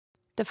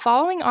The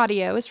following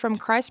audio is from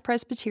Christ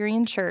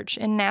Presbyterian Church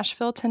in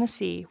Nashville,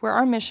 Tennessee, where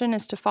our mission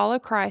is to follow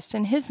Christ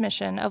in his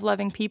mission of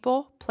loving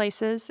people,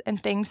 places,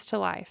 and things to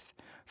life.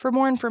 For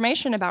more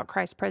information about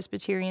Christ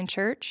Presbyterian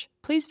Church,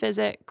 please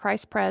visit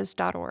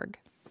christpres.org.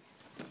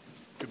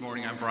 Good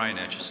morning, I'm Brian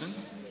Etchison.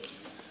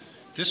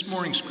 This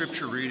morning's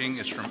scripture reading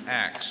is from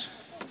Acts,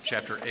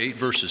 chapter 8,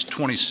 verses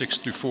 26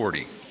 through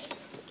 40.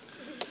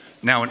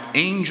 Now an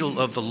angel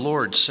of the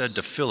Lord said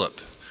to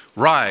Philip,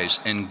 "Rise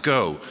and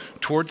go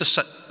toward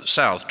the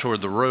south,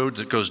 toward the road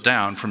that goes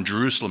down from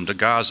Jerusalem to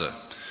Gaza.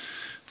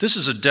 This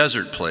is a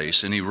desert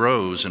place," and he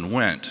rose and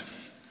went.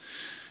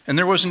 And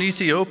there was an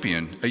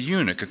Ethiopian, a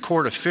eunuch, a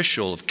court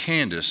official of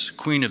Candace,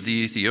 queen of the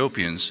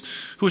Ethiopians,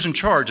 who was in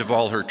charge of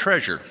all her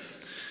treasure.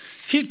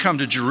 He had come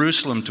to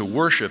Jerusalem to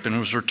worship and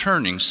was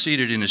returning,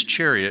 seated in his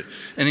chariot,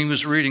 and he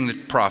was reading the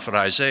prophet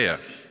Isaiah.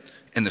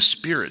 And the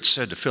Spirit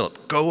said to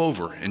Philip, "Go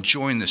over and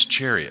join this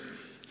chariot."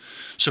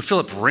 So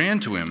Philip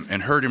ran to him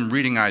and heard him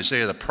reading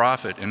Isaiah the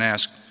prophet and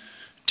asked,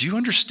 "Do you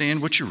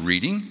understand what you're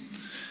reading?"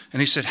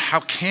 And he said, "How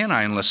can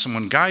I unless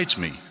someone guides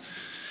me?"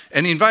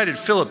 And he invited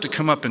Philip to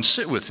come up and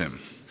sit with him.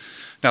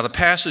 Now the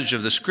passage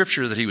of the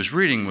scripture that he was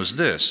reading was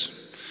this: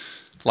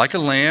 "Like a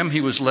lamb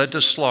he was led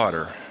to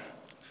slaughter,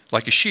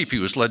 like a sheep he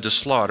was led to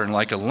slaughter, and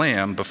like a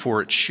lamb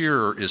before its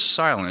shearer is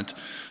silent,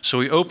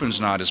 so he opens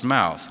not his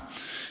mouth.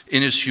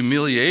 In his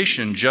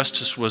humiliation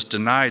justice was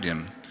denied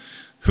him.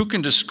 Who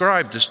can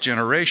describe this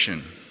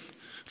generation?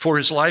 For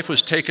his life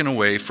was taken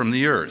away from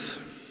the earth."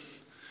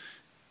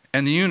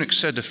 And the eunuch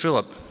said to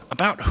Philip,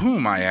 "About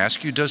whom, I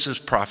ask you, does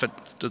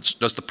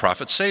the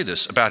prophet say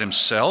this? About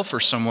himself or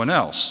someone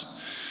else?"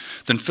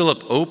 Then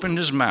Philip opened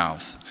his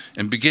mouth,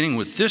 and beginning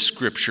with this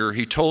scripture,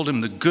 he told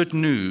him the good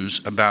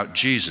news about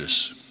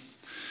Jesus.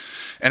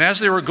 And as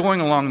they were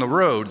going along the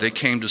road, they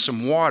came to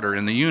some water,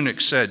 and the eunuch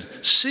said,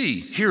 "See,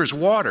 here is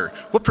water.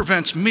 What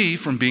prevents me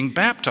from being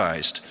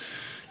baptized?"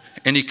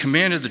 And he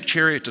commanded the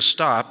chariot to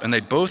stop, and they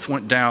both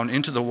went down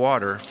into the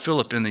water,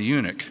 Philip and the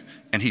eunuch,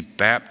 and he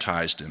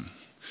baptized him.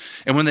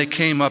 And when they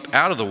came up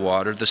out of the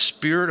water, the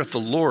Spirit of the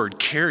Lord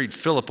carried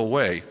Philip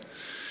away,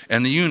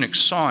 and the eunuch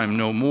saw him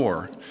no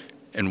more,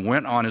 and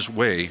went on his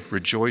way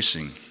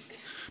rejoicing.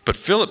 But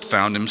Philip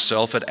found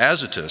himself at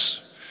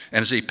Azotus,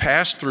 and as he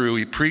passed through,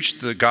 he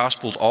preached the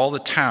gospel to all the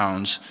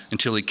towns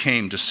until he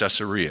came to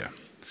Caesarea.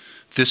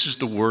 This is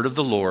the word of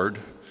the Lord.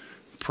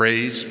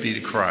 Praise be to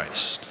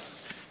Christ.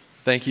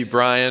 Thank you,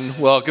 Brian.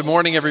 Well, good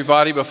morning,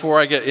 everybody. Before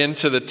I get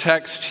into the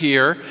text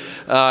here,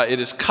 it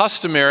is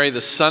customary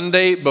the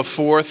Sunday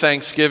before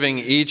Thanksgiving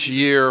each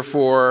year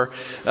for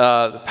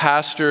the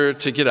pastor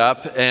to get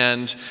up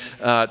and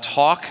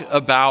talk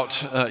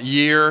about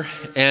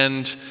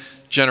year-end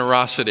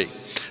generosity.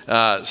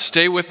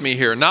 Stay with me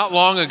here. Not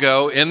long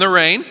ago, in the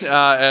rain,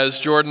 as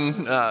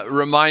Jordan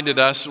reminded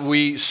us,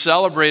 we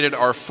celebrated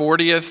our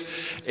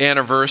 40th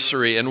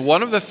anniversary. And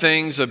one of the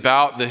things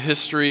about the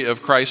history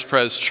of Christ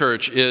Pres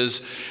Church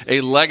is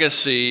a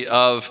legacy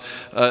of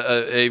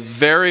a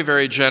very,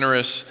 very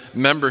generous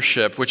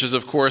membership, which has,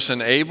 of course,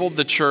 enabled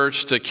the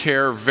church to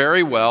care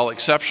very well,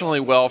 exceptionally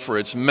well for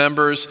its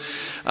members,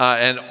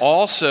 and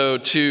also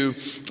to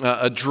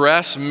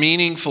address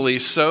meaningfully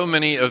so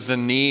many of the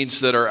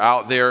needs that are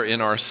out there in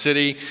our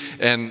city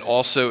and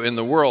also in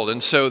the world.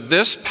 And so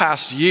this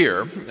past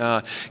year,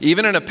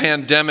 even in a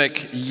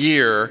pandemic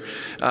year,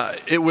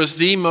 it was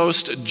the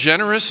most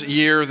generous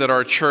year that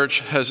our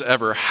church has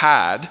ever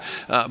had,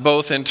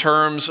 both in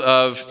terms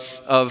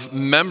of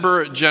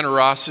member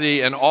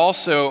generosity and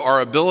also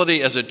our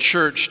ability as a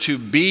church to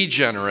be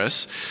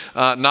generous,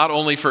 not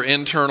only for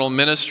internal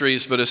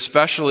ministries, but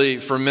especially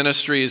for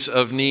ministries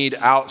of need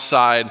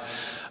outside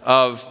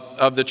of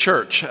the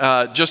church.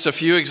 Just a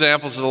few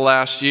examples of the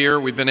last year.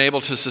 We've been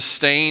able to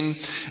sustain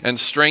and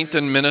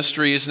strengthen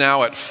ministries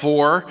now at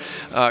 4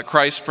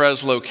 Christ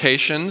Pres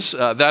locations.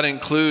 That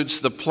includes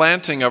the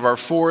planting of our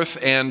 4th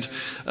and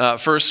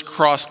first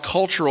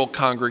cross-cultural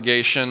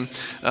congregation,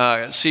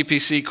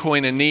 CPC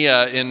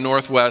Koinonia in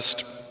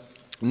Northwest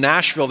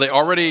Nashville. They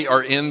already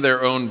are in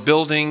their own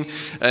building,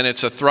 and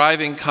it's a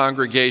thriving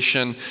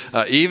congregation,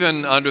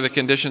 even under the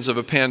conditions of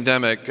a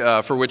pandemic,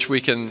 for which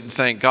we can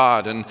thank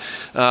God. And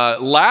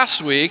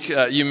last week,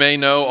 you may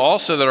know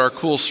also that our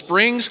Cool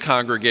Springs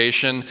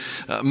congregation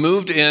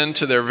moved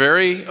into their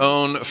very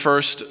own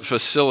first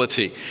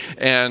facility.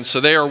 And so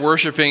they are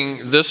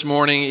worshiping this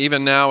morning.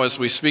 Even now, as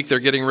we speak, they're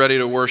getting ready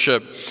to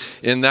worship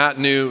in that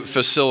new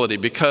facility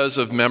because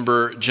of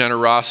member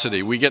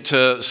generosity. We get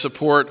to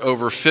support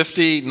over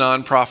 50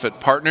 nonprofit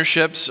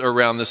partnerships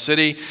around the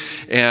city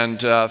and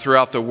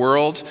throughout the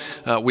world.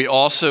 We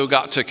also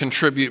got to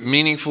contribute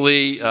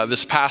meaningfully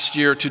this past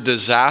year to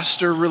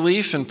disaster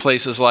relief in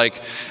places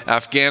like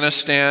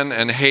Afghanistan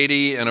and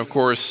Haiti, and of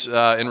course,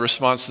 in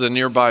response to the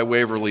nearby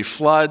Waverly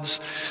floods.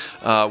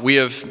 We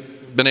have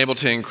been able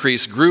to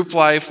increase group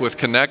life with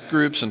connect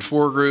groups and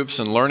 4 groups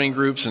and learning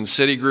groups and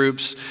city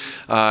groups.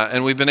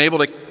 And we've been able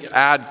to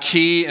add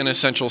key and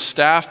essential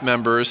staff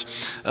members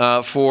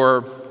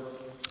for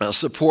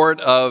support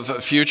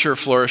of future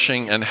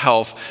flourishing and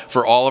health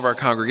for all of our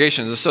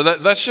congregations. And so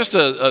that's just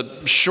a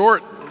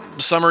short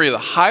summary of the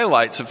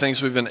highlights of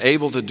things we've been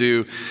able to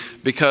do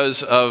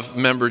because of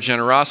member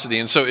generosity.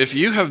 And so if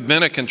you have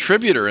been a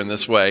contributor in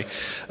this way,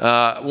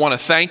 I want to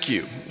thank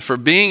you for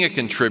being a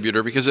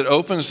contributor, because it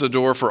opens the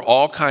door for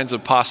all kinds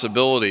of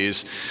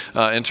possibilities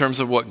in terms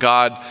of what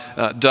God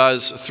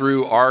does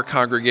through our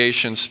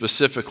congregation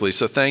specifically.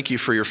 So thank you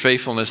for your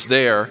faithfulness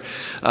there.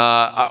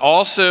 I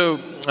also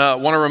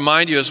want to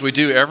remind you, as we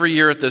do every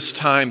year at this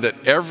time,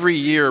 that every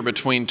year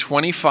between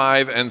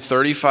 25 and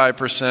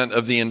 35%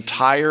 of the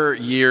entire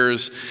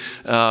year's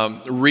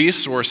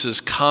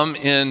resources come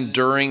in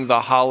during the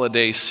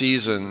holiday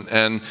season.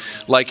 And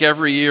like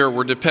every year,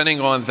 we're depending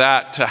on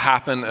that to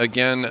happen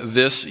again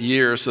this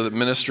year so that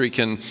ministry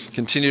can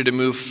continue to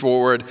move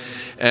forward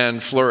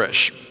and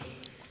flourish.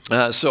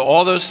 So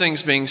all those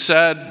things being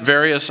said,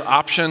 various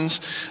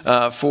options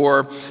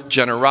for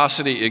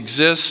generosity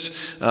exist.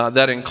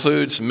 That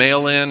includes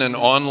mail-in and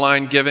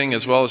online giving,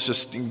 as well as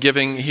just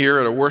giving here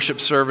at a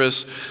worship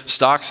service,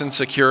 stocks and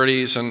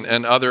securities,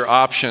 and other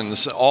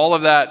options. All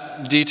of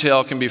that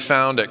detail can be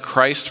found at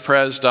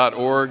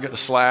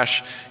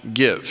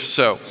christpres.org/give.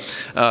 So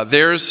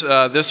there's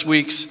this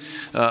week's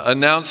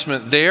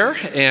announcement there.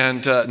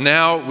 And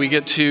now we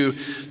get to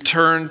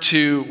turn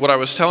to what I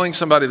was telling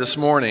somebody this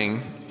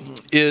morning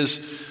is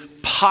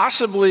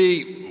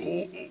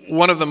possibly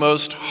one of the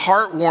most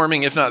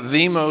heartwarming, if not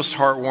the most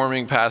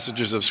heartwarming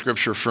passages of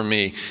Scripture for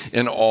me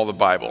in all the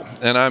Bible.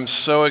 And I'm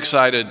so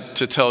excited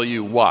to tell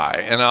you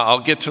why. And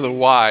I'll get to the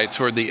why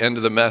toward the end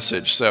of the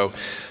message. So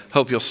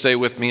hope you'll stay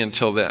with me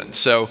until then.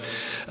 So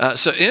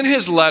in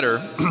his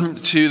letter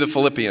to the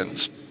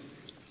Philippians,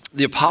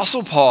 the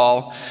Apostle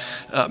Paul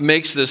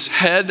makes this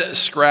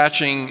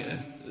head-scratching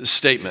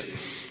statement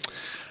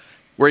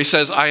where he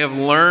says, I have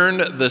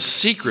learned the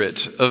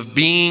secret of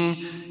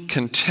being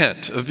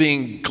content, of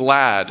being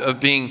glad, of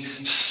being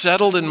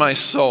settled in my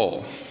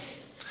soul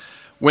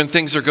when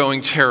things are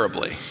going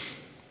terribly.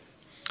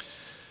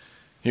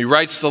 He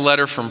writes the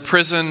letter from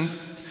prison.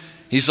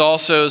 He's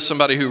also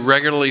somebody who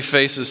regularly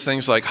faces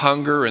things like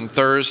hunger and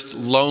thirst,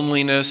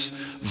 loneliness,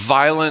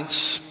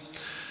 violence,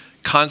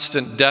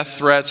 constant death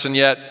threats, and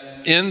yet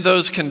in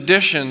those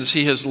conditions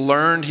he has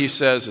learned, he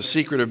says, the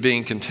secret of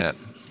being content.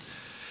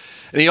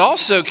 And he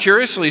also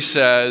curiously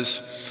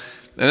says,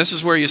 and this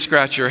is where you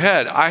scratch your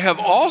head, I have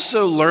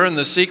also learned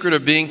the secret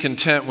of being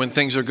content when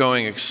things are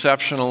going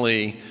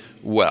exceptionally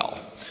well,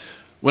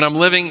 when I'm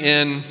living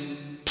in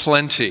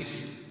plenty.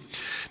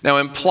 Now,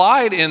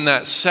 implied in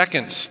that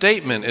second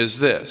statement is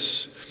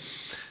this: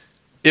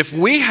 if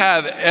we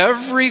have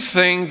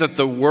everything that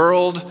the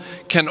world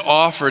can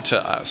offer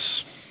to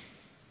us,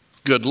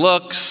 good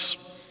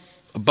looks,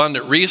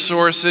 abundant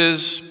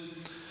resources,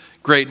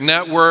 great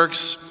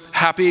networks,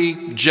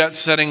 happy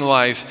jet-setting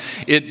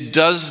life, it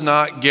does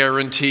not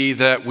guarantee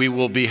that we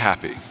will be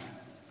happy.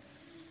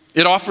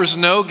 It offers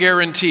no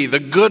guarantee. The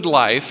good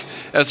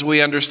life, as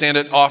we understand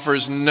it,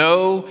 offers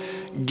no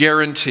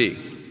guarantee.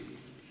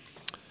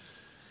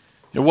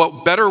 And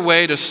what better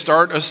way to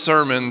start a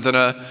sermon than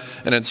an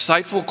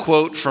insightful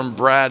quote from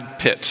Brad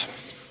Pitt?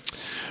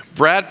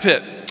 Brad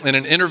Pitt, in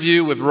an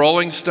interview with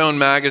Rolling Stone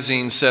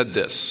magazine, said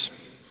this: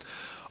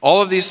 all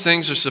of these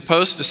things are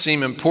supposed to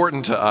seem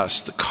important to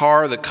us, the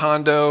car, the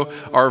condo,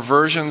 our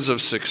versions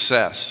of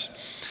success.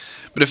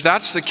 But if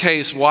that's the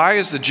case, why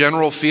is the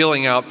general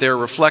feeling out there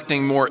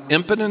reflecting more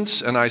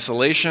impotence and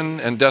isolation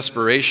and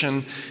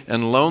desperation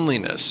and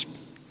loneliness?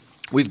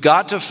 We've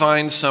got to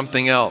find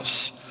something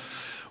else.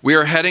 We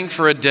are heading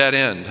for a dead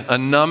end, a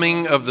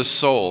numbing of the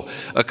soul,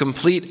 a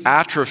complete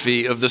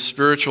atrophy of the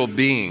spiritual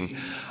being.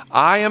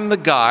 I am the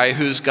guy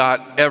who's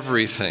got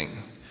everything.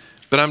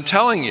 But I'm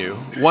telling you,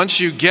 once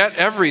you get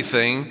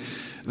everything,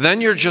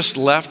 then you're just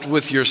left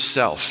with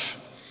yourself.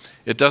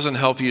 It doesn't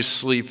help you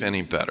sleep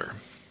any better.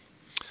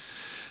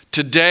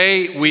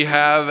 Today, we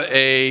have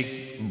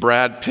a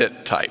Brad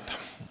Pitt type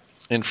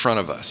in front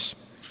of us.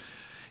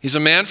 He's a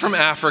man from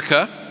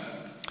Africa,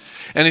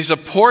 and he's a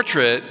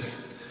portrait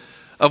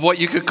of what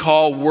you could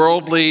call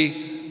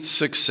worldly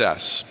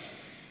success.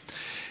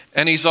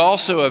 And he's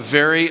also a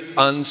very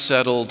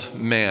unsettled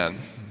man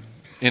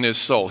in his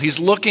soul. He's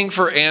looking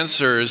for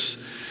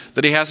answers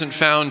that he hasn't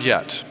found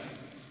yet.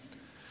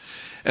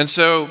 And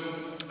so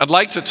I'd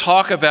like to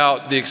talk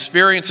about the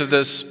experience of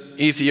this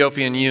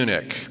Ethiopian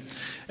eunuch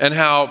and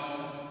how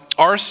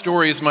our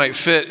stories might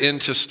fit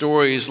into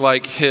stories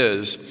like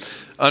his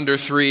under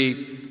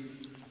three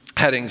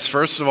headings.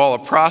 First of all, a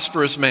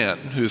prosperous man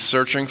who's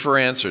searching for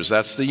answers.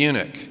 That's the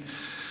eunuch.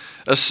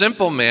 A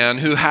simple man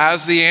who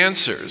has the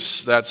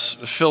answers. That's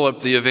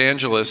Philip the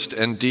evangelist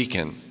and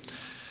deacon.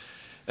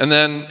 And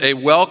then a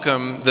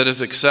welcome that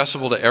is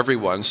accessible to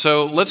everyone.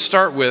 So let's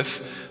start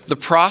with the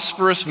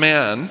prosperous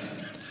man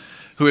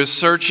who is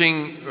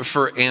searching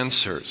for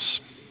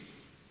answers.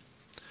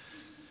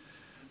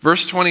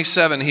 Verse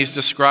 27, he's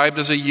described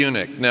as a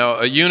eunuch. Now,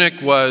 a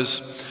eunuch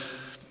was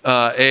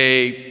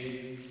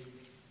a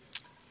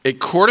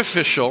court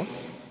official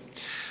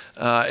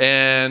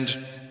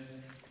and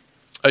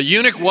A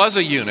eunuch was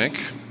a eunuch,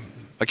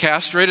 a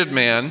castrated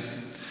man,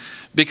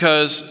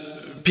 because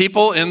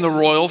people in the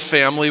royal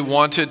family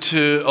wanted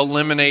to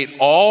eliminate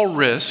all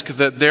risk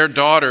that their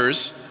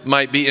daughters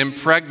might be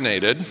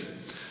impregnated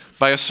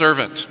by a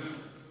servant.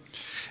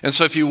 And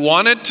so if you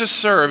wanted to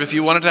serve, if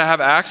you wanted to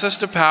have access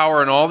to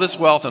power and all this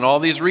wealth and all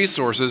these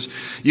resources,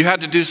 you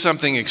had to do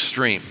something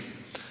extreme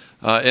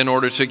in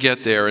order to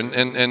get there.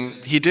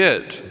 And he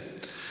did.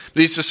 But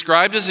he's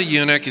described as a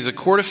eunuch. He's a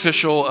court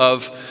official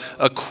of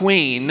a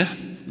queen,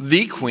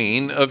 the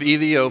queen of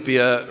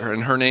Ethiopia,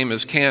 and her name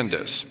is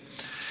Candace.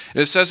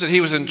 And it says that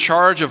he was in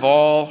charge of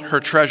all her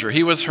treasure.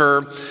 He was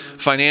her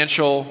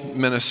financial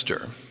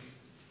minister.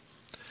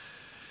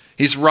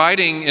 He's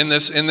riding in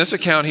this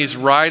account. He's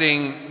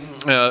riding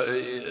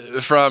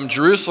from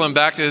Jerusalem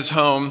back to his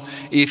home,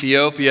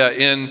 Ethiopia,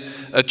 in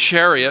a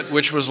chariot,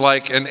 which was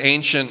like an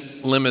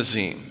ancient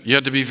limousine. You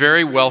had to be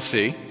very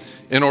wealthy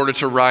in order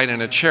to ride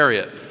in a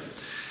chariot.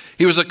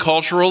 He was a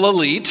cultural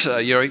elite.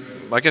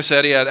 Like I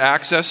said, he had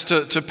access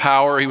to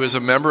power. He was a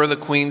member of the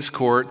queen's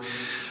court.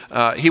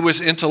 He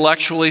was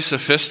intellectually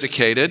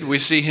sophisticated. We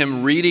see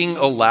him reading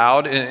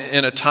aloud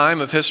in a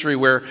time of history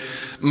where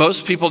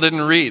most people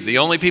didn't read. The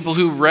only people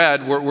who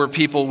read were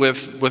people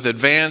with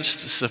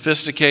advanced,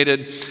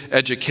 sophisticated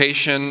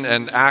education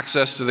and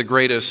access to the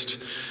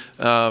greatest,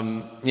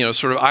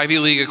 sort of Ivy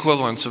League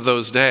equivalents of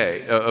those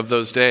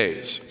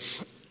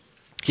days.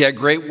 He had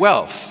great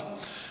wealth,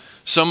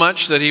 so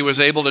much that he was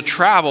able to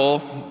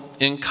travel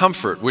in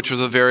comfort, which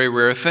was a very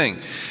rare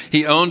thing.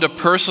 He owned a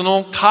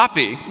personal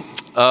copy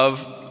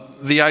of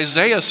the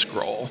Isaiah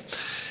scroll.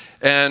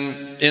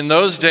 And in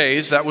those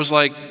days, that was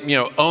like,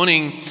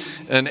 owning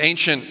an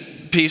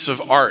ancient piece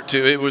of art.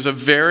 It was a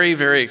very,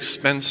 very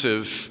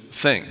expensive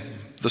thing,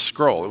 the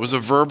scroll. It was a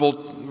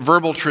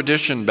verbal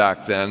tradition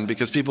back then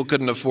because people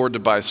couldn't afford to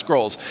buy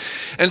scrolls.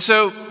 And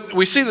so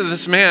we see that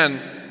this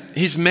man,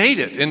 he's made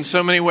it in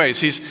so many ways.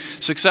 He's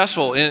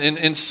successful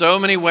in so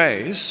many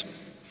ways.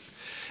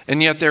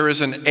 And yet there is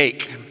an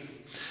ache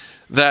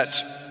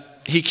that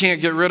he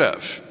can't get rid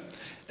of.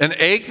 An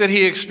ache that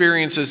he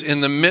experiences in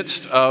the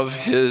midst of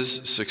his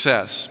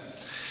success.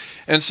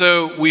 And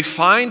so we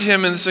find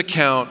him in this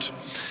account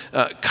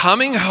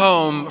coming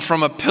home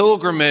from a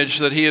pilgrimage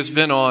that he has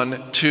been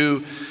on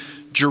to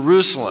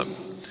Jerusalem.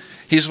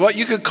 He's what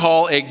you could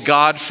call a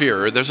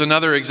God-fearer. There's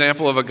another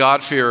example of a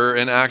God-fearer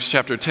in Acts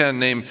chapter 10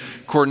 named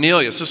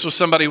Cornelius. This was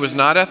somebody who was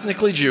not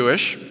ethnically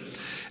Jewish,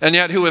 and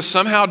yet who was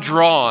somehow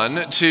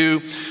drawn to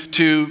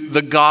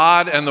the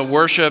God and the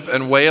worship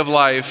and way of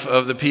life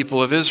of the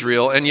people of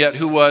Israel, and yet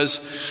who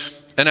was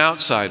an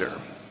outsider.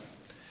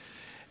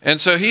 And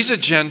so he's a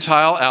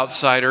Gentile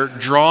outsider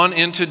drawn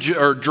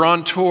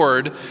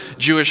toward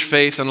Jewish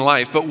faith and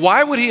life. But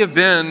why would he have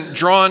been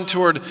drawn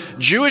toward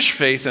Jewish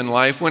faith and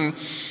life when,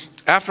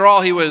 after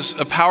all, he was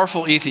a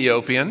powerful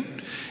Ethiopian?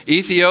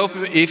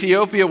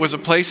 Ethiopia was a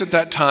place at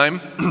that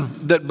time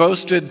that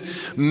boasted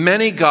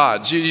many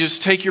gods. You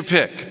just take your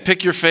pick.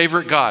 Pick your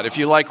favorite god. If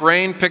you like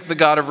rain, pick the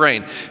god of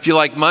rain. If you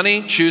like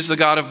money, choose the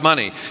god of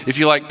money. If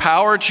you like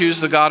power,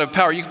 choose the god of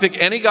power. You can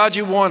pick any god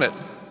you wanted.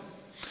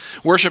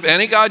 Worship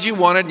any god you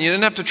wanted, and you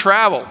didn't have to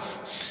travel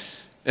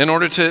in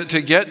order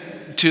to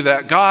get to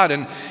that god.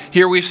 And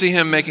here we see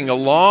him making a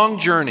long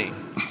journey,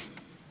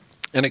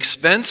 an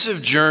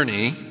expensive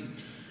journey,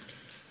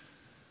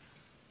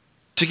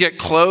 to get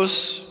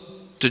close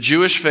to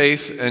Jewish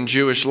faith and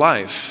Jewish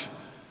life.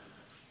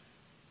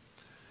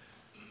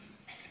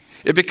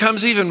 It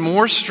becomes even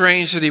more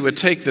strange that he would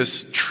take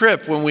this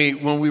trip when we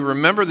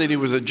remember that he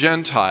was a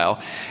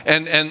Gentile.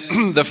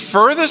 And the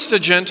furthest a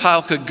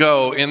Gentile could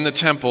go in the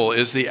temple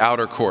is the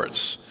outer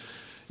courts.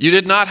 You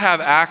did not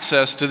have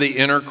access to the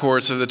inner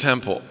courts of the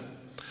temple.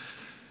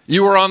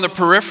 You were on the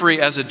periphery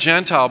as a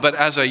Gentile, but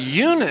as a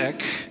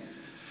eunuch,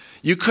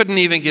 you couldn't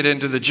even get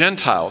into the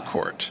Gentile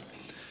court,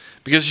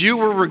 because you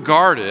were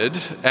regarded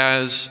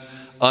as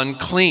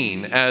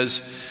unclean,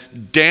 as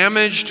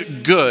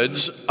damaged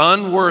goods,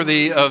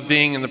 unworthy of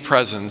being in the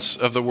presence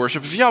of the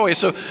worship of Yahweh.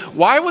 So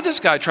why would this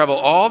guy travel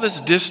all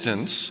this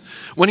distance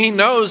when he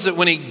knows that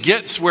when he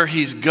gets where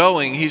he's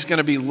going, he's going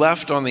to be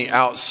left on the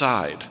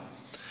outside?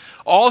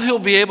 All he'll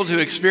be able to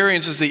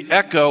experience is the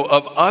echo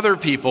of other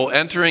people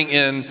entering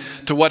in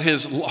to what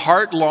his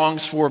heart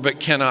longs for but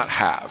cannot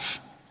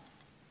have.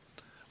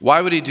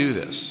 Why would he do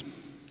this?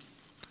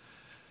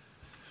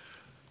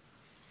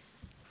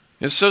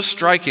 It's so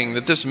striking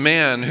that this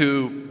man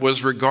who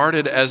was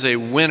regarded as a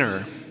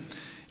winner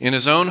in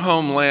his own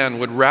homeland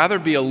would rather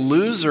be a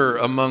loser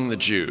among the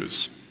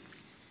Jews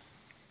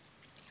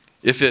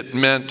if it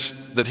meant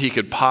that he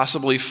could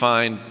possibly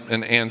find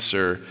an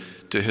answer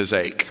to his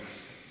ache.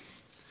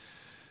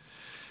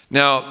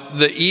 Now,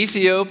 the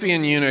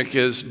Ethiopian eunuch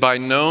is by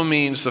no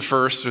means the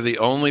first or the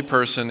only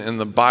person in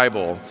the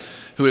Bible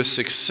who is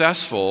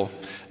successful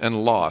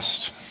and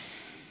lost.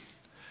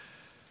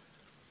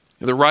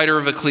 The writer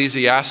of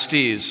Ecclesiastes,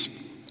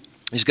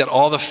 he's got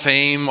all the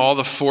fame, all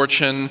the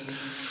fortune,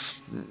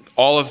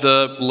 all of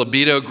the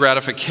libido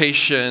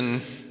gratification,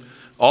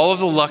 all of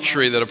the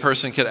luxury that a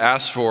person could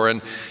ask for.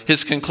 And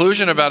his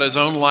conclusion about his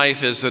own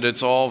life is that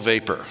it's all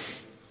vapor.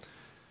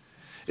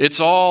 It's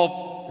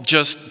all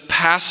just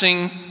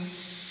passing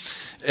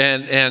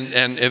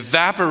and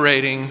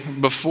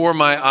evaporating before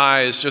my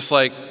eyes, just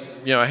like,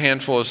 a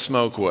handful of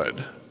smoke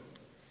would.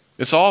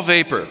 It's all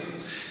vapor.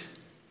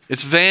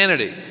 It's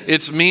vanity.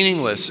 It's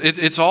meaningless.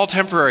 It's all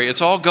temporary.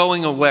 It's all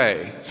going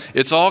away.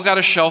 It's all got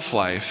a shelf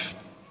life.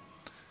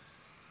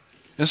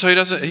 And so he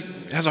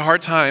has a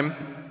hard time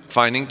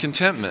finding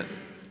contentment.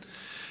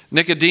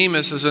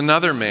 Nicodemus is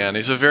another man.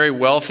 He's a very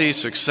wealthy,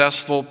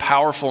 successful,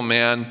 powerful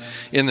man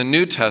in the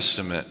New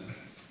Testament.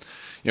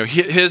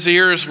 His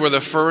ears were the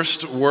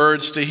first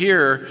words to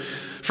hear,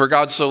 "For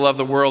God so loved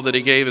the world that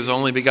he gave his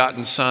only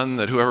begotten Son,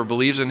 that whoever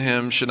believes in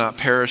him should not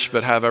perish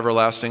but have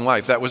everlasting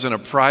life." That was in a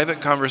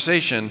private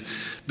conversation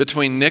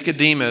between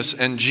Nicodemus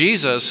and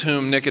Jesus,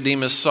 whom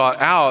Nicodemus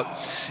sought out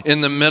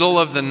in the middle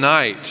of the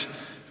night.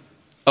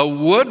 A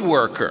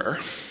woodworker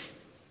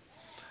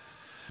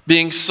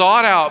being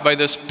sought out by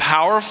this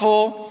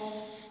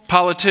powerful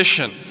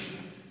politician,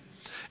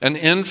 an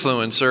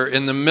influencer,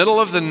 in the middle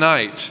of the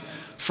night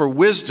for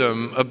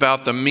wisdom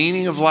about the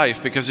meaning of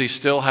life, because he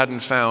still hadn't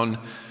found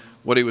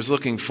what he was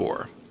looking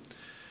for.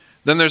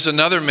 Then there's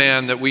another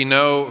man that we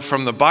know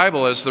from the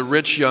Bible as the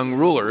rich young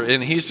ruler,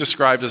 and he's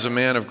described as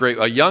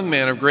a young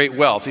man of great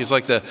wealth. He's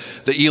like the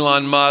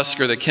Elon Musk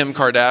or the Kim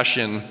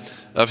Kardashian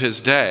of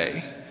his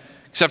day,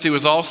 except he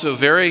was also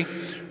very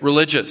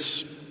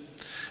religious.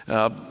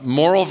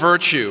 Moral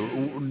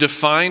virtue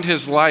defined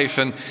his life,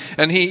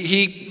 and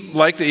he,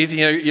 like the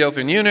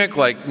Ethiopian eunuch,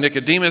 like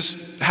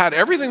Nicodemus, had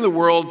everything the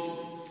world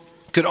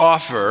could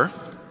offer.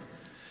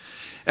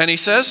 And he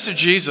says to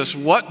Jesus,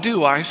 "What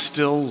do I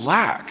still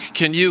lack?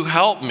 Can you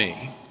help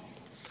me?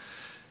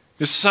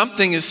 Because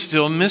something is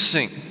still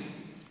missing."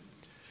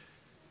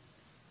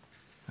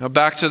 Now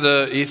back to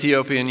the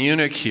Ethiopian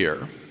eunuch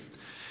here.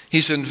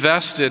 He's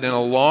invested in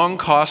a long,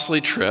 costly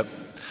trip.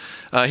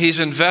 He's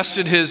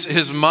invested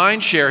his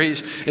mind share.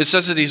 It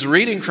says that he's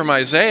reading from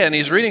Isaiah, and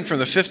he's reading from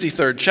the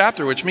 53rd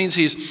chapter, which means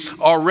he's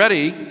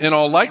already, in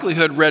all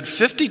likelihood, read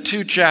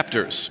 52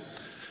 chapters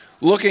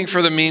looking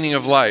for the meaning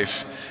of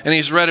life. And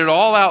he's read it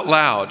all out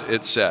loud,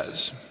 it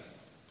says.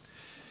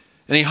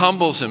 And he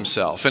humbles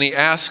himself, and he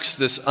asks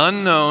this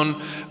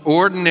unknown,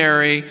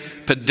 ordinary,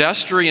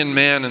 pedestrian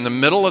man in the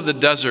middle of the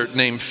desert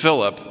named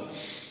Philip,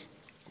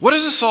 "What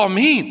does this all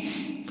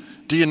mean?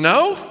 Do you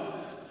know?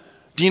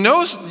 Do you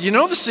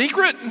know the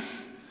secret?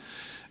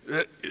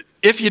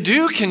 If you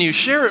do, can you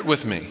share it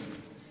with me?"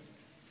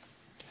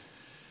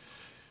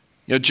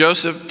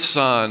 Joseph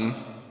Tson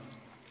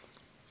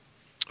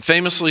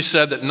famously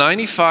said that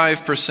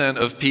 95%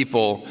 of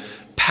people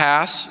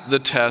pass the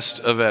test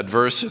of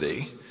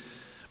adversity,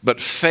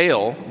 but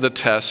fail the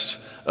test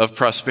of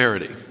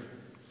prosperity.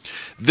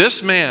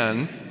 This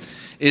man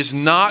is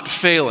not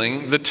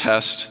failing the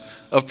test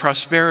of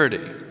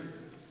prosperity.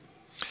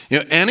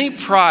 Any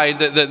pride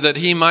that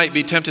he might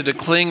be tempted to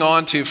cling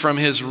on to from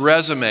his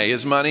resume,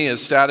 his money,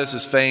 his status,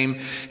 his fame,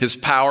 his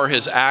power,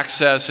 his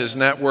access, his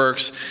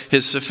networks,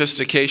 his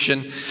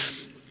sophistication,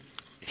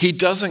 he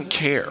doesn't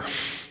care.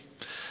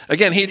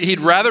 Again, he'd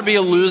rather be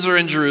a loser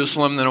in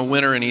Jerusalem than a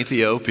winner in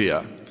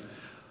Ethiopia.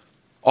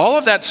 All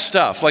of that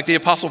stuff, like the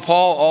Apostle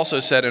Paul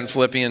also said in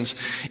Philippians,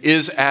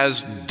 is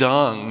as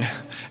dung,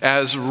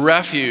 as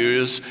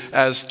refuse,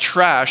 as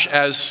trash,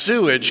 as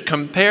sewage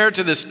compared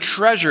to this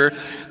treasure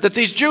that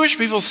these Jewish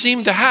people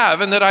seem to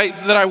have and that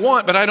I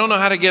want, but I don't know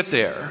how to get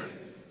there.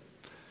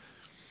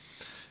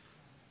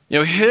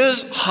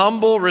 His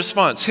humble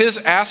response, his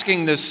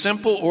asking this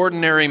simple,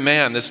 ordinary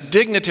man, this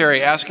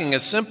dignitary asking a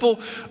simple,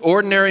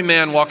 ordinary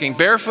man walking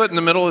barefoot in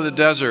the middle of the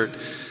desert,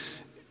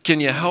 "Can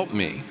you help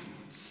me?"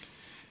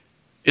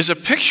 is a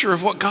picture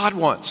of what God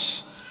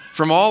wants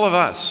from all of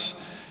us.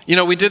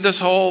 We did this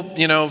whole,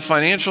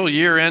 financial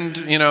year-end,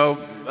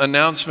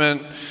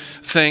 announcement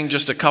thing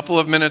just a couple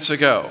of minutes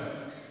ago.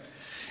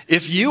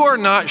 If you are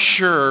not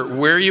sure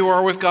where you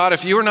are with God,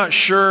 if you are not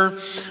sure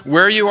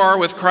where you are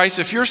with Christ,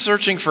 if you're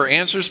searching for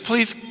answers,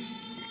 please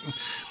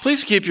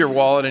keep your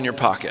wallet in your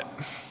pocket.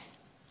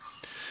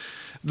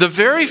 The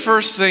very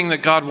first thing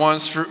that God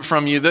wants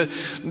from you,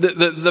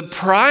 the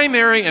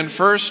primary and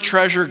first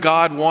treasure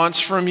God wants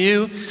from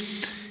you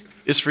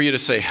is for you to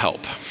say,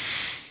 "Help.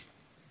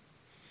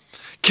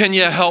 Can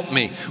you help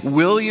me?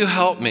 Will you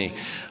help me?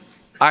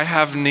 I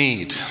have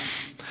need.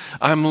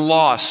 I'm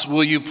lost.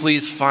 Will you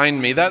please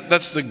find me?"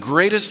 That's the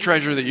greatest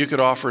treasure that you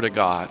could offer to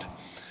God.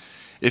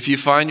 If you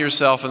find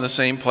yourself in the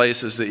same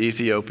place as the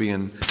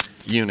Ethiopian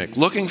eunuch,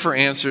 looking for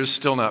answers,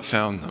 still not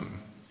found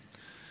them.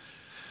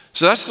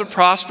 So that's the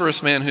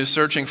prosperous man who's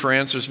searching for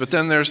answers. But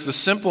then there's the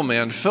simple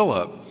man,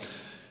 Philip,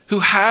 who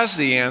has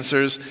the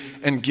answers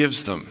and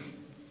gives them.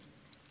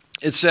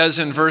 It says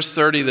in verse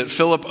 30 that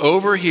Philip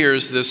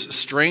overhears this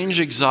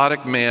strange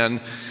exotic man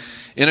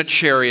in a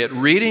chariot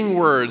reading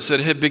words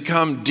that had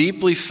become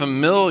deeply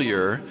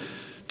familiar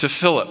to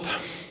Philip.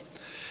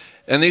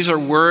 And these are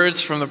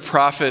words from the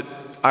prophet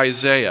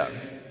Isaiah,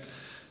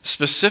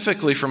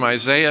 specifically from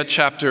Isaiah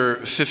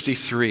chapter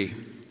 53.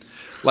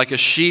 Like a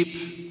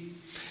sheep,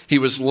 he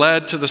was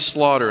led to the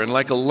slaughter, and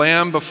like a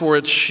lamb before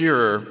its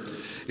shearer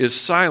is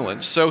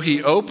silent, so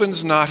he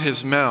opens not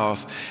his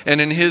mouth,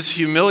 and in his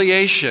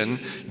humiliation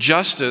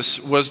justice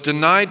was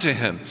denied to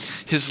him.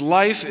 His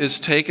life is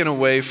taken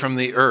away from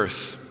the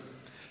earth.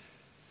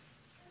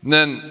 And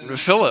then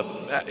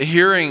Philip,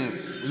 hearing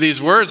these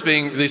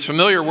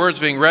familiar words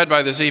being read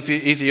by this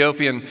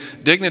Ethiopian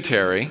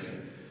dignitary,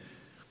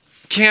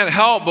 can't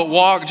help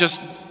but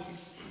just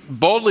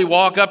boldly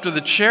walk up to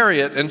the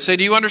chariot and say,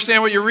 "Do you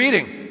understand what you're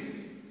reading?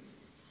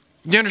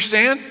 Do you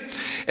understand?"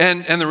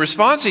 And the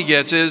response he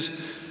gets is,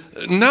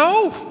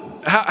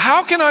 "No.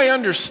 How can I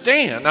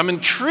understand? I'm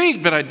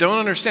intrigued, but I don't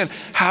understand.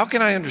 How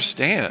can I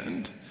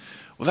understand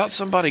without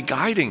somebody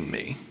guiding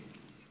me?"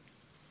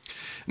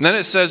 And then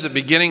it says that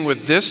beginning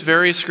with this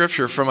very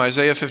scripture from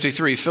Isaiah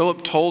 53,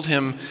 Philip told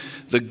him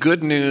the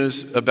good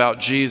news about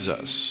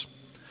Jesus.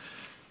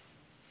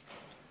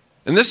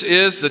 And this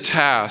is the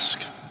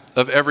task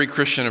of every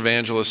Christian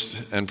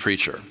evangelist and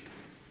preacher,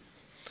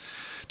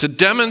 to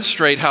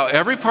demonstrate how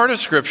every part of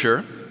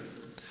Scripture,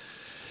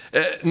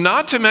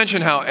 not to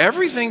mention how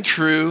everything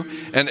true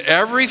and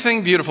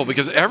everything beautiful,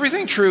 because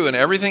everything true and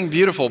everything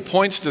beautiful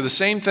points to the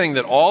same thing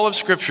that all of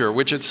Scripture,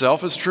 which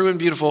itself is true and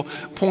beautiful,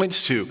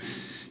 points to: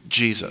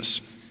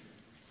 Jesus,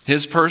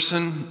 his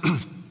person,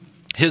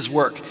 his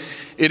work.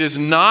 It is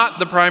not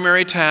the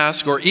primary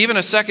task or even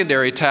a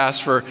secondary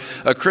task for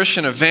a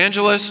Christian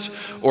evangelist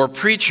or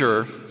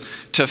preacher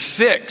to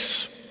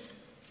fix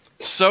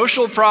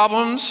social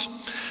problems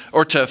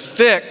or to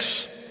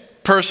fix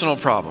personal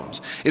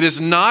problems. It is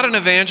not an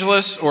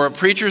evangelist or a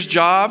preacher's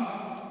job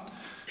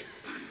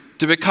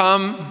to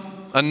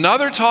become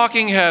another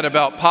talking head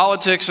about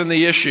politics and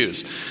the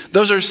issues.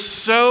 Those are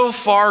so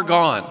far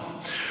gone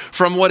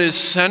from what is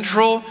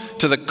central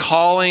to the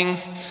calling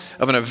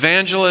of an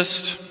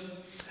evangelist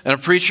and a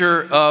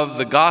preacher of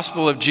the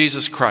gospel of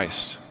Jesus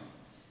Christ.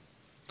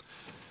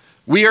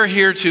 We are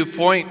here to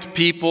point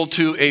people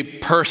to a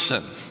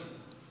person,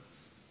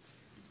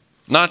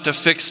 not to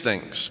fix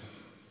things.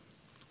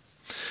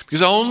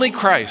 Because only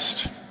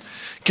Christ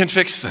can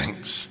fix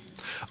things.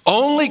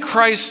 Only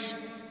Christ's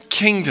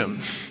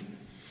kingdom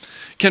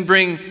can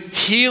bring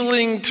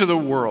healing to the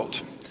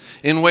world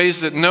in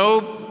ways that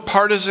no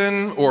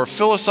partisan or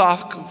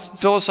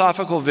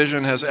philosophical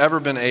vision has ever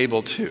been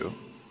able to.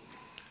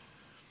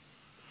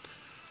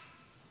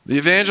 The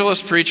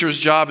evangelist preacher's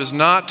job is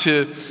not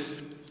to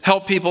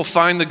help people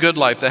find the good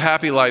life, the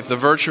happy life, the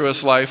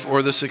virtuous life,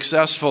 or the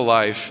successful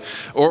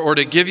life, or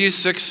to give you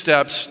 6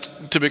 steps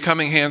to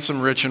becoming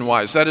handsome, rich, and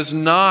wise. That is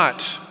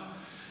not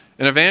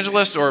an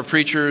evangelist or a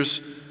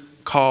preacher's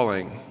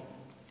calling.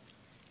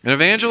 An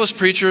evangelist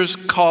preacher's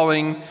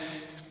calling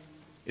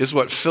is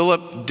what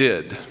Philip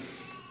did,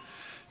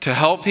 to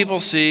help people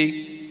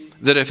see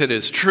that if it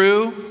is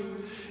true,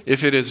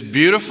 if it is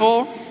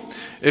beautiful,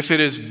 if it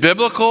is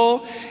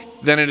biblical,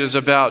 then it is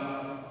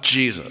about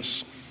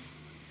Jesus.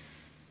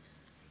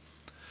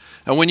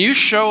 And when you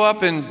show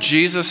up in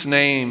Jesus'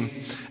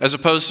 name as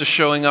opposed to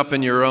showing up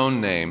in your own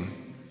name,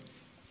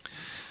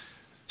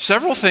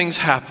 several things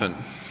happen.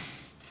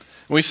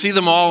 We see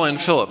them all in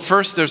Philip.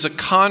 First, there's a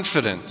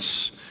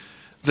confidence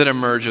that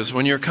emerges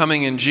when you're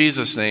coming in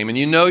Jesus' name, and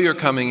you know you're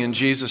coming in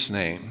Jesus'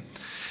 name.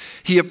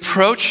 He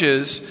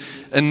approaches,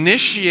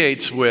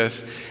 initiates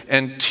with,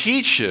 and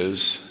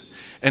teaches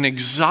an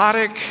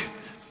exotic,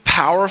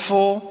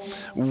 powerful,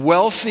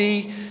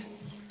 wealthy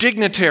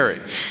dignitary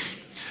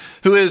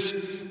who is,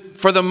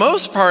 for the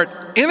most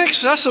part,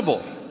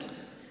 inaccessible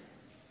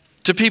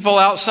to people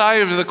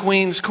outside of the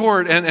queen's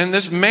court. And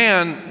this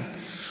man,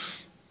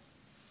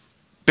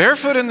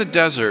 barefoot in the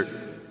desert,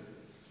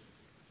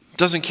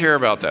 doesn't care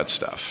about that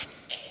stuff.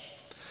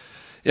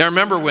 Yeah, I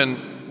remember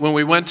when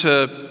we went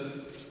to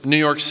New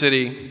York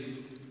City,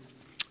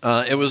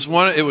 it was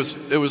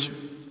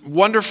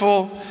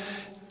wonderful,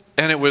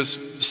 and it was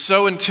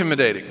so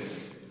intimidating.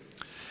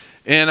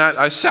 And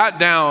I sat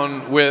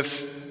down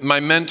with my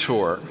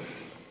mentor,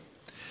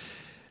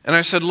 and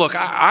I said, "Look,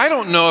 I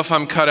don't know if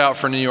I'm cut out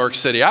for New York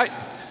City.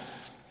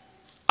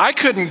 I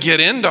couldn't get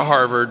into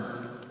Harvard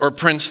or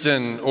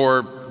Princeton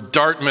or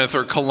Dartmouth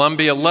or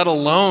Columbia, let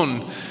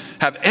alone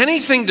have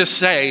anything to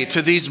say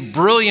to these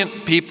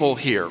brilliant people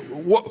here.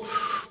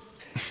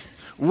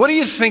 What do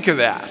you think of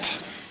that?"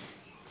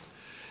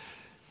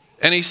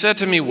 And he said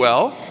to me,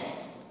 "Well,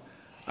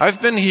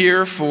 I've been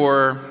here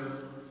for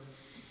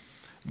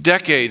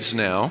decades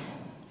now.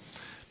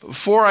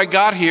 Before I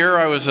got here,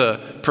 I was a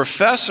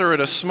professor at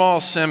a small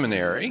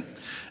seminary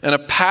and a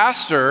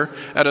pastor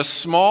at a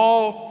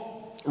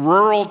small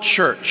rural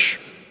church.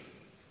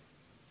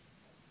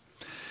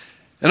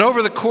 And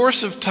over the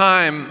course of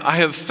time, I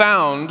have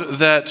found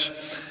that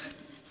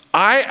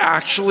I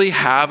actually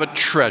have a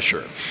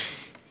treasure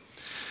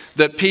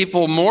that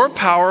people more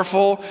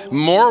powerful,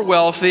 more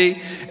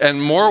wealthy,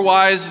 and more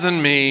wise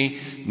than me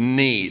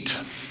need.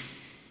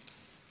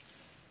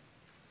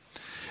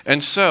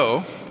 And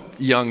so,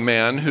 young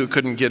man who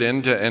couldn't get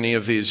into any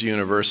of these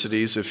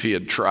universities if he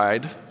had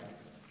tried,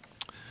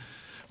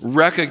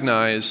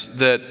 recognize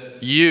that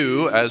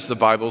you, as the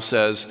Bible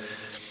says,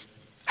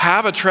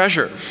 have a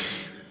treasure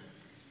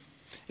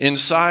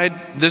inside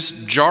this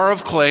jar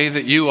of clay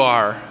that you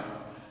are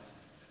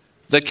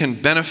that can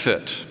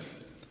benefit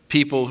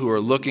people who are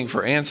looking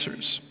for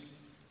answers.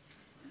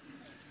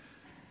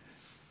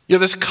 You know,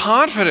 this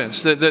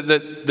confidence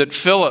that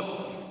Philip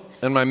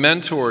and my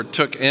mentor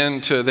took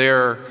into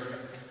their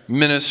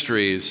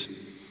ministries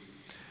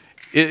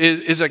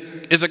is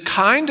a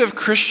kind of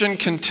Christian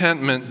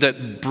contentment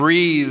that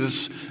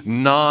breathes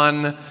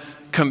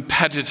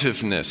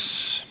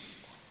non-competitiveness.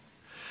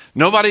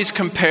 Nobody's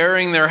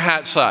comparing their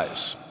hat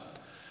size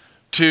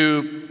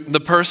to the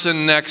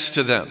person next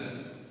to them.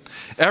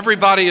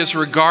 Everybody is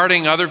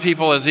regarding other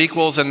people as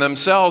equals and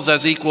themselves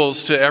as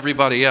equals to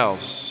everybody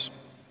else.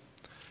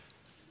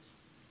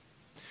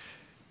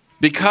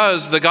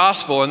 Because the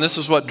gospel, and this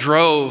is what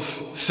drove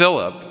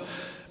Philip,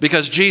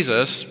 because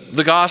Jesus,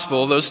 the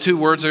gospel, those two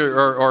words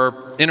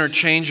are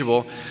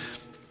interchangeable.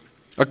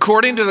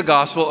 According to the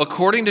gospel,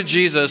 according to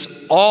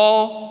Jesus,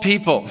 all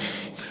people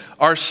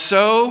are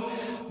so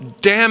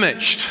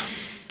damaged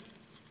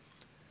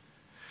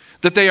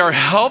that they are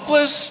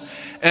helpless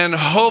and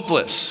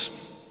hopeless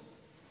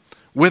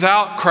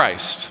without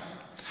Christ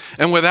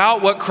and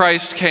without what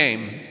Christ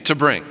came to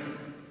bring.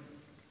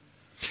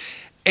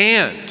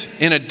 And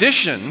in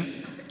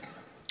addition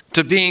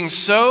to being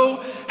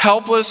so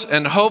helpless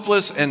and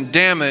hopeless and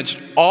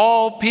damaged,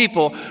 all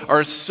people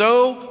are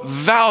so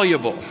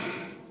valuable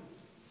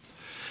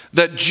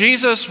that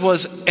Jesus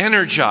was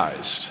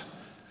energized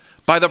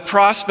by the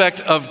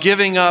prospect of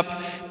giving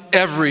up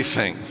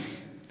everything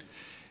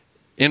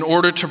in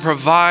order to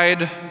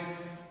provide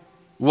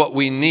what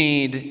we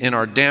need in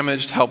our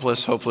damaged,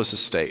 helpless, hopeless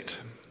estate.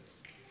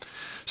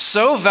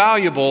 So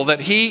valuable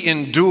that he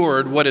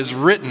endured what is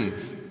written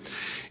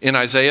in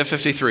Isaiah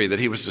 53, that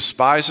he was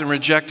despised and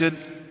rejected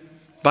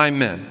by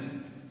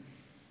men.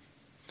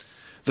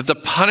 That the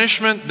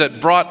punishment that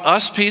brought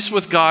us peace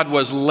with God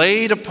was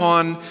laid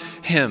upon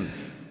him.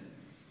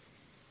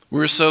 We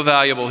were so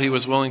valuable, he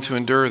was willing to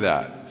endure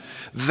that.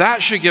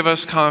 That should give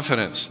us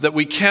confidence that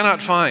we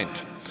cannot find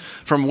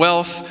from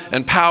wealth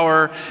and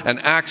power and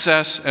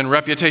access and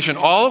reputation,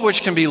 all of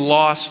which can be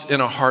lost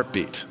in a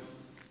heartbeat.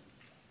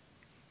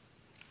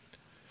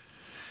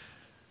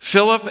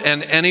 Philip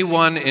and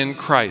anyone in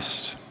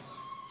Christ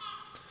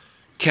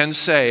can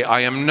say,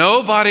 I am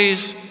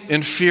nobody's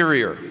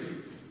inferior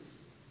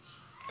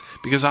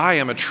because I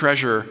am a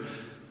treasure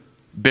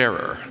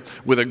bearer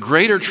with a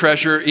greater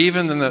treasure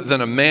even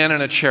than a man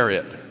in a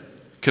chariot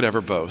could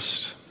ever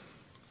boast.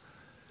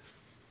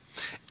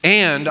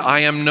 And I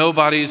am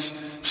nobody's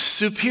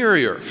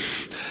superior.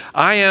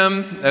 I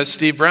am, as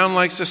Steve Brown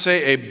likes to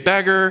say, a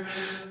beggar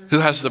who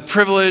has the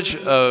privilege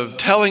of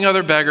telling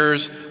other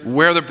beggars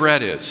where the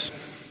bread is.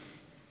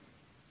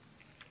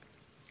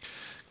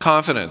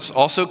 Confidence,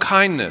 also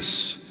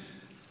kindness.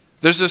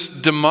 There's this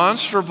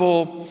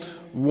demonstrable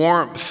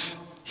warmth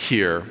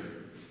here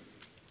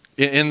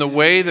in the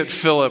way that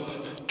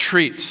Philip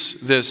treats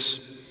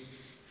this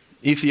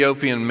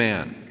Ethiopian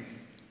man.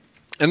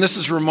 And this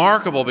is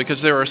remarkable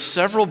because there are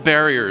several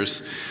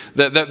barriers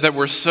that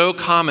were so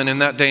common in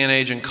that day and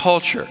age and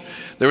culture.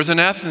 There was an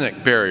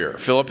ethnic barrier.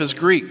 Philip is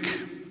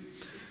Greek.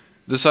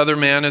 This other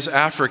man is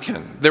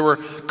African. There were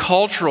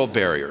cultural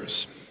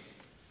barriers.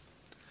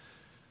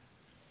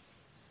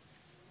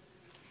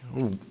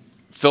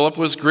 Philip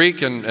was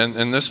Greek,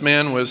 and this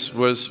man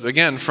was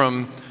again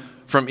from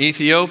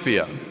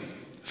Ethiopia.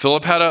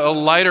 Philip had a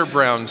lighter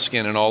brown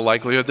skin in all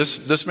likelihood.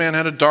 This man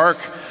had a dark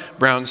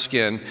brown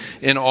skin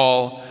in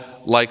all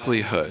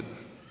likelihood.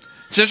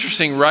 It's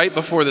interesting, right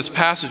before this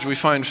passage, we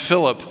find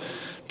Philip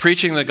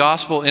preaching the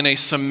gospel in a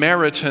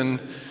Samaritan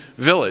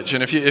village.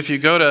 And if you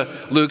go to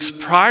Luke's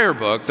prior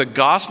book, the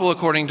Gospel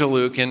according to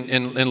Luke,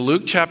 in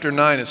Luke chapter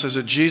 9, it says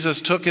that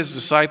Jesus took his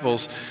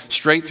disciples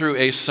straight through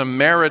a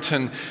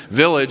Samaritan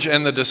village,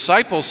 and the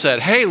disciples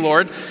said, hey,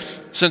 Lord,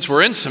 since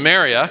we're in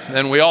Samaria,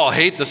 and we all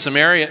hate the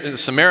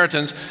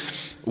Samaritans,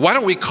 why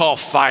don't we call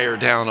fire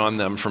down on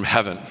them from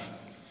heaven?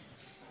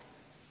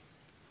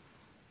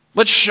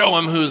 Let's show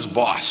him who's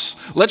boss.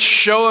 Let's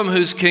show him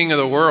who's king of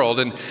the world.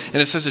 And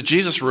it says that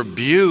Jesus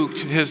rebuked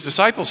his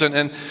disciples,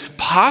 and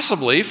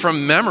possibly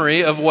from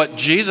memory of what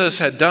Jesus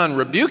had done,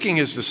 rebuking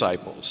his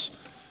disciples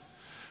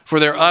for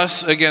their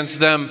us against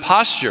them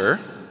posture,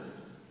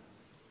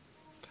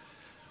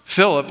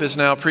 Philip is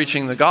now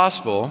preaching the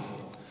gospel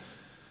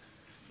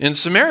in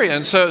Samaria.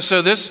 And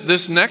so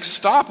this next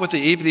stop with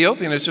the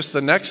Ethiopian is just the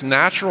next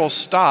natural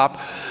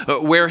stop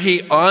where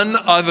he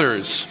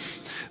unothers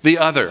the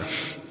other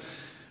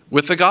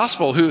with the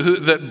gospel, who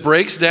that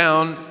breaks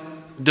down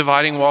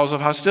dividing walls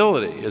of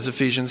hostility, as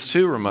Ephesians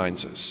 2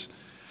 reminds us.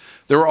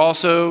 There were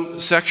also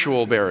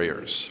sexual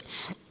barriers.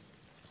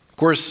 Of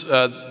course,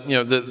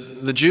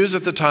 the Jews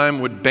at the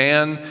time would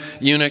ban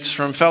eunuchs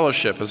from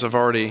fellowship, as I've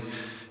already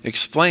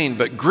explained.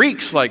 But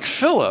Greeks like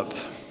Philip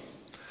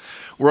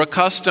were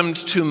accustomed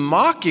to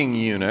mocking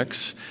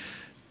eunuchs,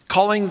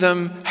 calling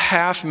them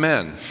half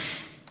men.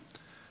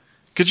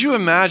 Could you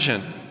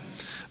imagine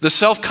the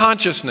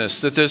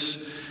self-consciousness that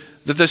this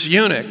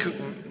eunuch,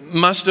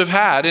 must have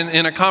had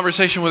in a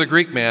conversation with a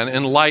Greek man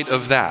in light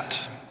of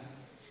that.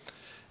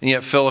 And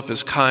yet Philip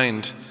is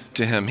kind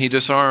to him. He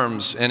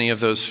disarms any of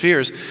those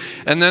fears.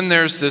 And then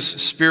there's this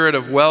spirit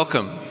of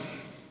welcome.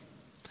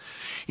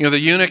 The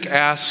eunuch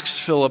asks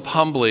Philip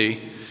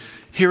humbly,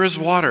 "Here is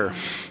water.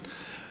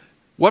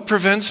 What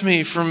prevents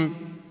me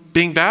from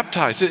being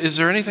baptized? Is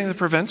there anything that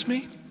prevents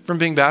me from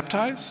being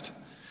baptized?"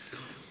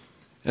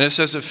 And it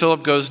says that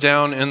Philip goes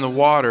down in the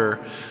water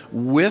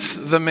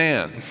with the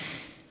man.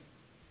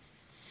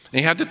 And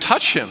he had to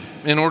touch him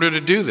in order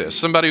to do this.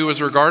 Somebody who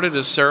was regarded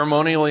as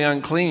ceremonially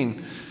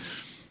unclean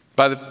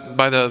by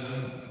the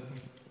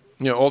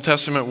Old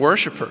Testament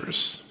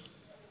worshipers.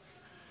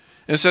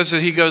 It says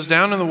that he goes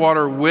down in the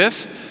water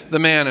with the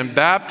man and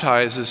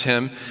baptizes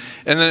him.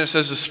 And then it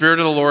says the Spirit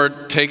of the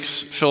Lord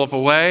takes Philip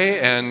away,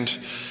 and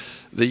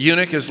the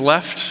eunuch is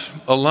left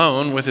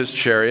alone with his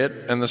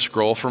chariot and the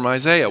scroll from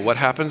Isaiah. What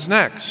happens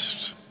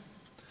next?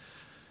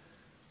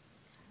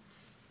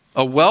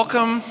 A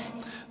welcome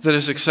that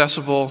is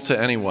accessible to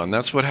anyone.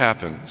 That's what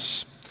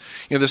happens.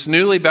 This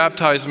newly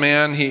baptized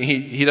man,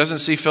 he doesn't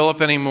see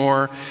Philip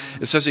anymore.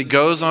 It says he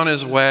goes on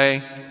his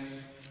way,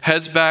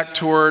 heads back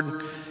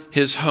toward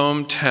his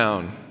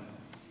hometown.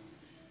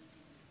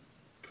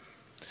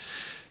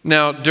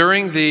 Now,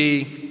 during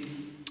the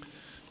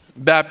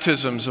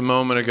baptisms a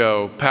moment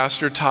ago,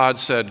 Pastor Todd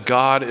said,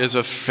 God is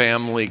a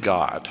family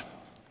God,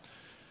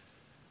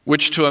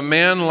 which to a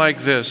man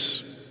like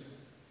this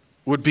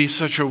would be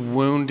such a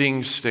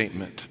wounding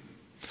statement,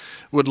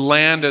 would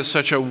land as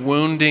such a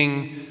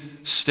wounding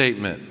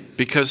statement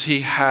because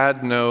he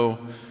had no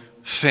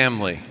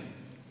family.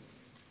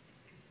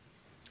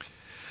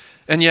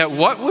 And yet,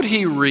 what would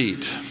he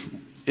read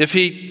if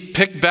he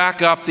picked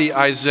back up the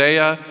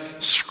Isaiah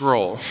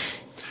scroll?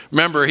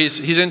 Remember,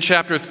 he's in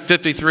chapter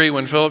 53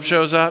 when Philip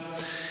shows up.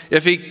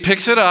 If he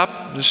picks it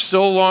up, there's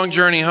still a long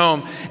journey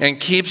home, and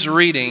keeps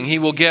reading, he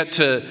will get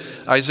to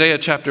Isaiah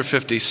chapter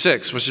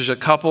 56, which is a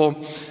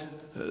couple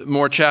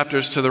more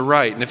chapters to the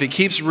right. And if he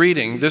keeps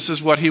reading, this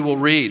is what he will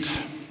read.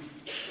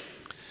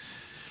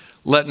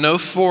 Let no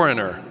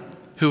foreigner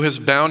who has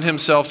bound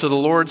himself to the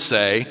Lord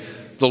say,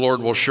 the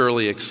Lord will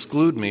surely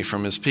exclude me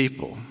from his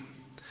people.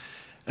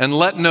 And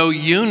let no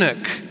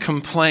eunuch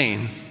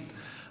complain,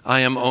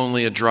 I am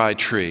only a dry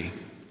tree.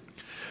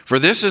 For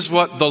this is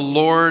what the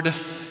Lord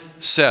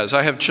says.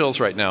 I have chills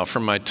right now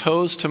from my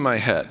toes to my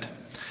head.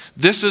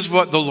 This is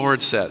what the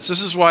Lord says.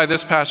 This is why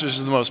this passage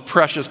is the most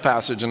precious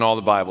passage in all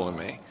the Bible to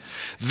me.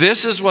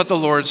 This is what the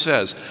Lord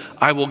says.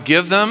 I will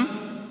give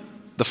them,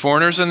 the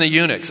foreigners and the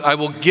eunuchs, I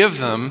will give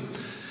them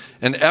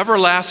an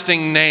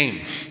everlasting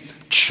name,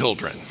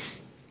 children,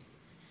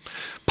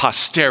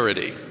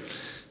 posterity,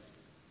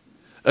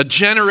 a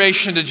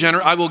generation to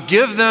generation. I will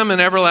give them an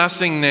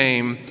everlasting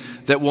name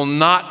that will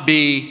not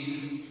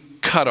be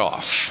cut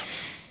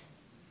off.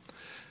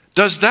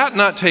 Does that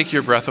not take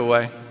your breath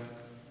away?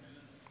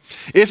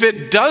 If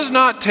it does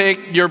not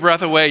take your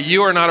breath away,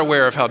 you are not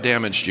aware of how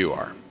damaged you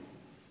are.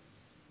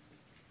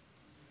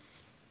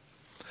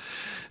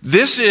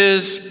 This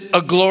is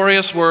a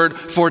glorious word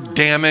for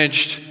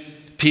damaged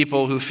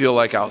people who feel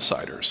like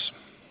outsiders.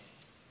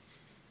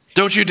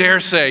 Don't you dare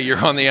say you're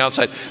on the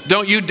outside.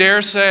 Don't you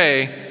dare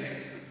say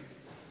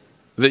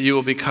that you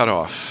will be cut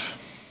off.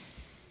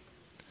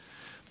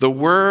 The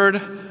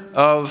word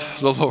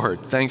of the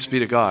Lord, thanks be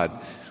to God.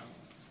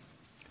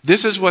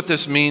 This is what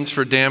this means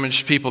for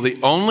damaged people. The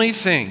only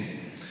things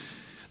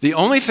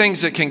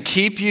that can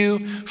keep you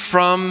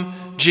from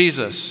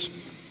Jesus,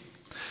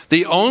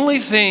 the only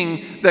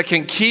thing that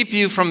can keep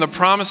you from the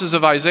promises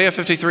of Isaiah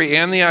 53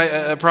 and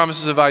the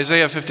promises of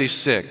Isaiah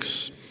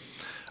 56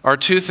 are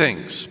two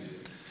things.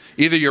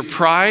 Either your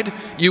pride,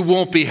 you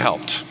won't be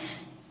helped.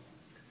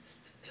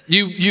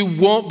 You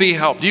won't be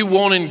helped. You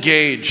won't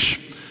engage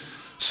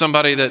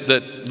somebody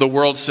that the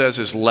world says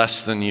is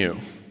less than you.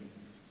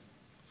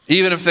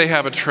 Even if they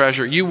have a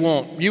treasure, you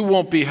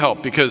won't be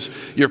helped because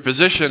your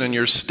position and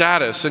your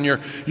status and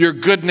your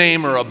good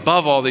name are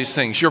above all these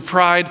things. Your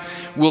pride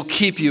will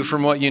keep you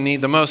from what you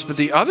need the most. But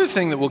the other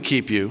thing that will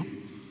keep you,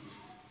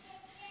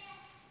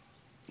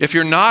 if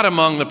you're not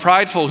among the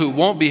prideful who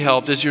won't be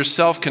helped, is your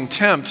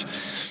self-contempt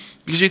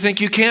because you think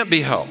you can't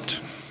be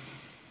helped.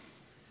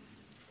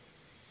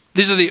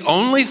 These are the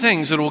only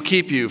things that will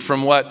keep you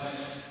from what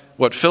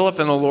Philip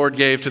and the Lord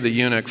gave to the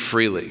eunuch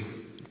freely.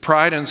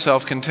 Pride and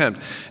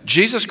self-contempt.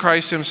 Jesus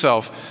Christ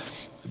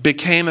himself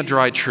became a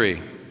dry tree.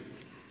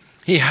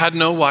 He had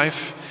no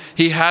wife.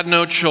 He had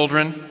no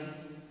children.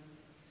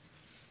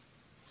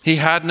 He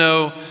had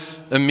no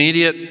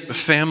immediate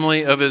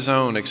family of his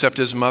own except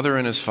his mother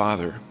and his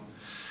father.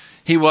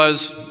 He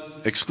was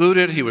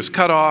excluded. He was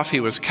cut off.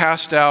 He was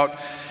cast out.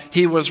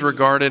 He was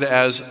regarded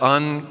as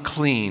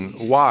unclean.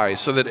 Why?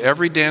 So that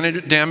every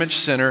damaged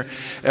sinner,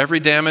 every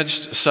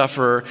damaged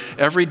sufferer,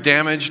 every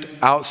damaged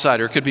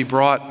outsider could be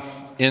brought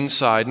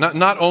inside,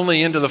 not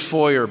only into the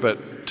foyer,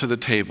 but to the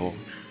table,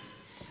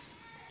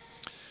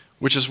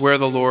 which is where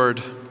the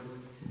Lord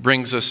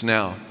brings us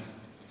now.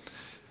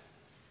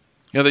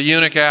 The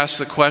eunuch asked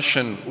the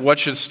question, what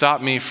should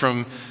stop me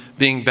from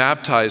being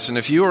baptized. And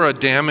if you are a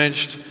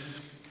damaged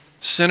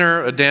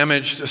sinner, a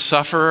damaged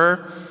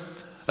sufferer,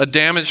 a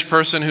damaged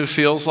person who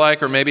feels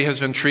like or maybe has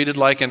been treated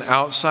like an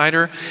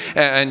outsider,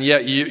 and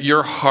yet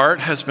your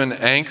heart has been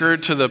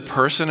anchored to the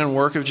person and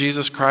work of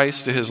Jesus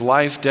Christ, to his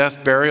life,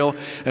 death, burial,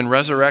 and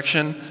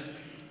resurrection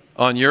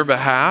on your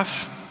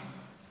behalf.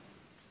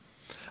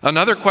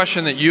 Another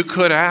question that you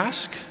could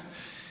ask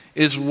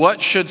is,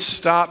 what should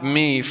stop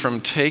me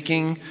from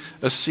taking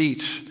a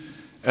seat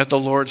at the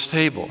Lord's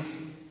table?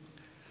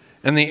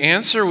 And the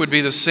answer would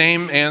be the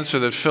same answer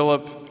that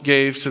Philip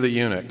gave to the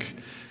eunuch.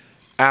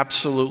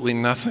 Absolutely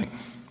nothing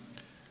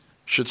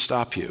should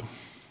stop you.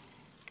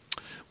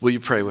 Will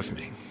you pray with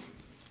me?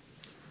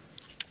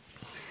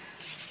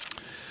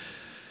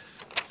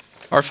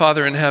 Our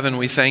Father in heaven,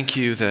 we thank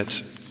you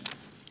that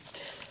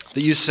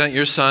you sent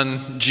your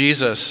Son,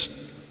 Jesus,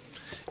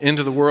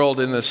 into the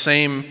world in the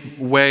same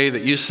way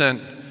that you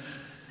sent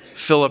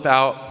Philip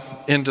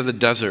out into the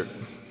desert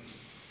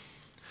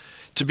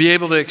to be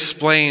able to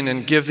explain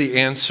and give the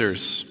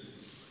answers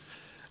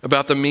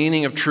about the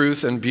meaning of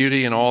truth and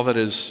beauty and all that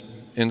is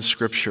in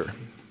Scripture.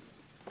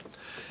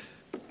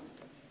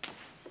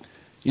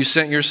 You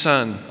sent your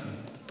Son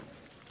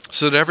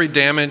so that every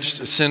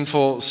damaged,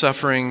 sinful,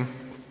 suffering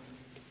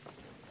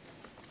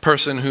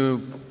person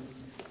who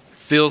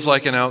feels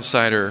like an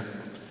outsider,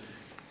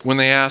 when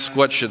they ask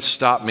what should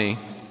stop me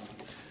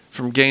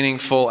from gaining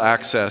full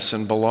access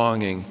and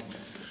belonging,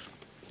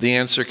 the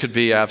answer could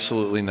be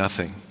absolutely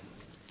nothing.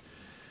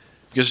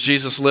 Because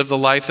Jesus lived the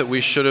life that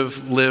we should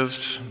have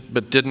lived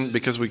but didn't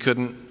because we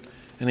couldn't,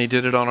 and he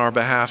did it on our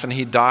behalf, and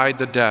he died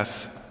the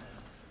death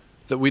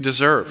that we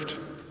deserved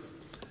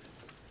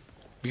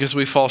because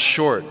we fall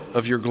short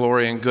of your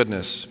glory and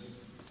goodness.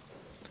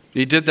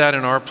 He did that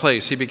in our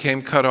place. He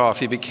became cut off.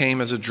 He became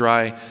as a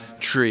dry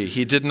tree.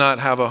 He did not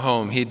have a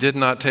home. He did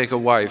not take a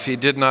wife. He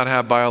did not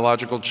have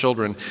biological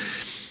children.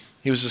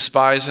 He was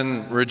despised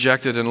and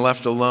rejected and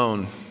left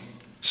alone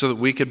so that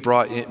we could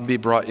be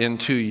brought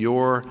into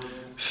your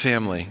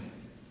family.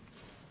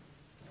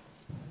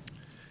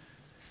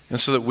 And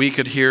so that we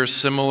could hear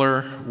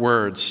similar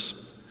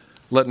words.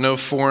 Let no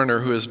foreigner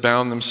who has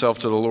bound themselves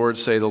to the Lord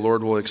say, the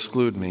Lord will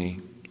exclude me.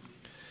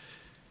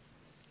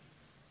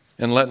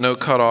 And let no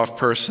cut-off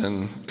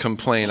person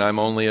complain, I'm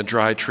only a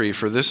dry tree.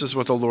 For this is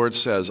what the Lord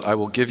says, I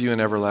will give you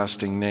an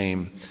everlasting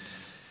name,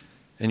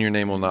 and your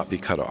name will not be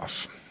cut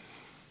off.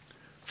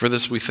 For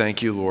this we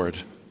thank you, Lord,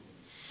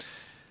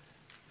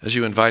 as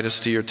you invite us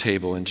to your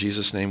table. In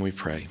Jesus' name we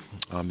pray.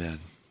 Amen.